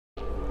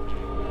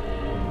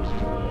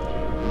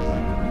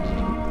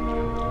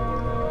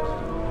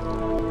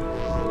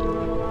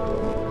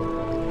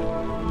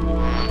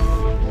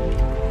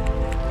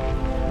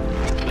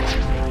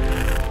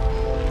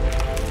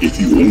If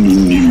you only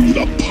knew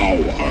the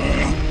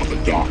power of the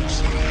dark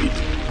side,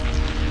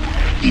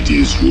 it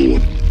is your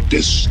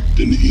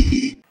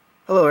destiny.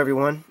 Hello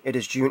everyone, it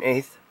is June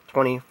 8th,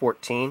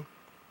 2014,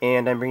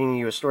 and I'm bringing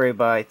you a story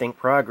by Think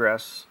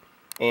Progress.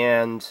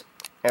 And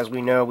as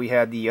we know, we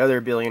had the other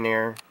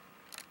billionaire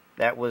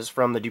that was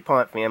from the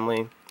DuPont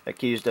family,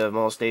 accused of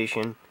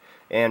molestation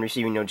and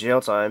receiving no jail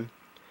time.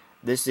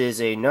 This is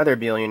another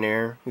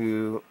billionaire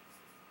who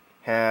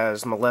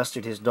has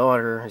molested his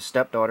daughter, his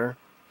stepdaughter,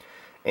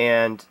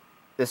 and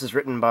this is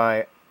written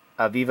by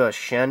Aviva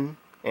Shen,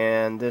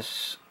 and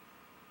this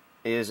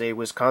is a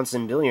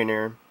Wisconsin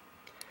billionaire.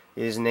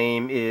 His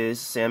name is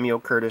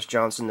Samuel Curtis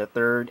Johnson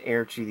III,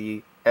 heir to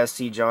the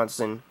S.C.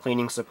 Johnson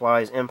Cleaning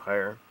Supplies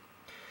empire,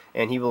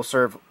 and he will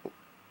serve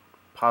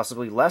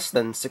possibly less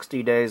than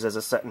 60 days as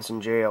a sentence in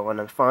jail and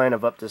a fine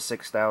of up to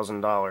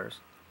 $6,000.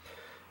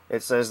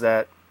 It says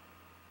that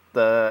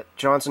the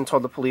Johnson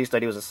told the police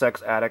that he was a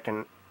sex addict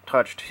and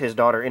touched his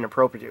daughter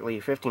inappropriately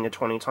 15 to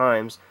 20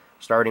 times,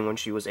 starting when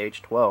she was age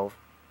 12.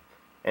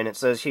 And it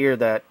says here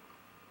that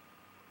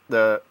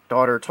the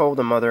daughter told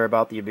the mother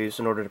about the abuse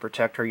in order to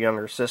protect her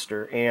younger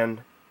sister, and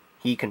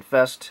he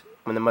confessed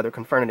when the mother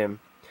confronted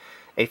him.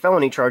 A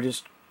felony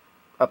charges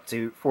up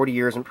to 40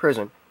 years in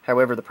prison.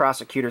 However, the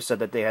prosecutor said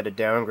that they had to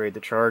downgrade the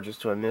charges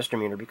to a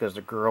misdemeanor because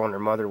the girl and her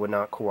mother would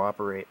not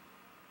cooperate.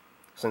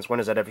 Since when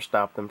has that ever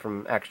stopped them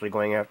from actually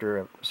going after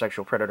a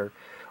sexual predator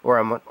or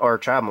a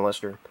child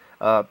molester?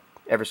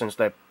 Ever since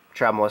the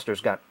child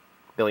molesters got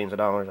billions of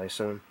dollars, I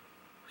assume.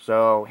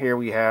 So here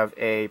we have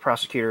a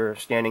prosecutor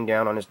standing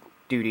down on his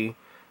duty,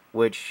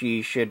 which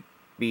he should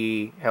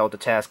be held to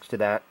task to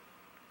that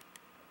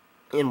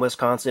in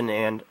Wisconsin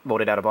and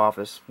voted out of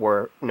office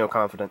for no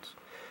confidence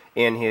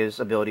in his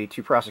ability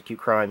to prosecute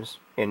crimes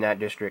in that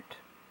district.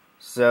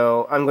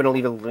 So I'm going to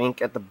leave a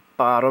link at the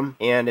bottom,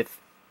 and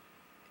if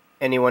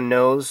anyone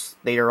knows,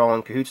 they are all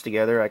in cahoots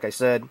together. Like I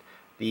said,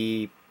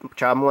 the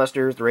child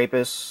molesters, the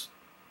rapists,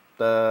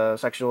 the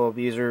sexual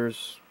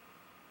abusers,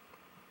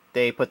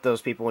 they put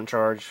those people in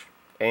charge,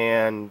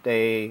 and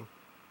they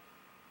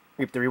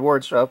reap the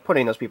rewards of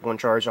putting those people in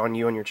charge on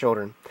you and your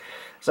children.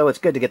 So it's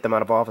good to get them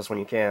out of office when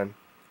you can.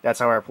 That's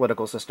how our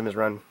political system is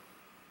run.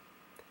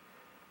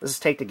 This is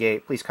Take the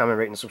Gate. Please comment,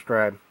 rate, and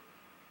subscribe.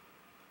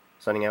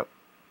 Signing out.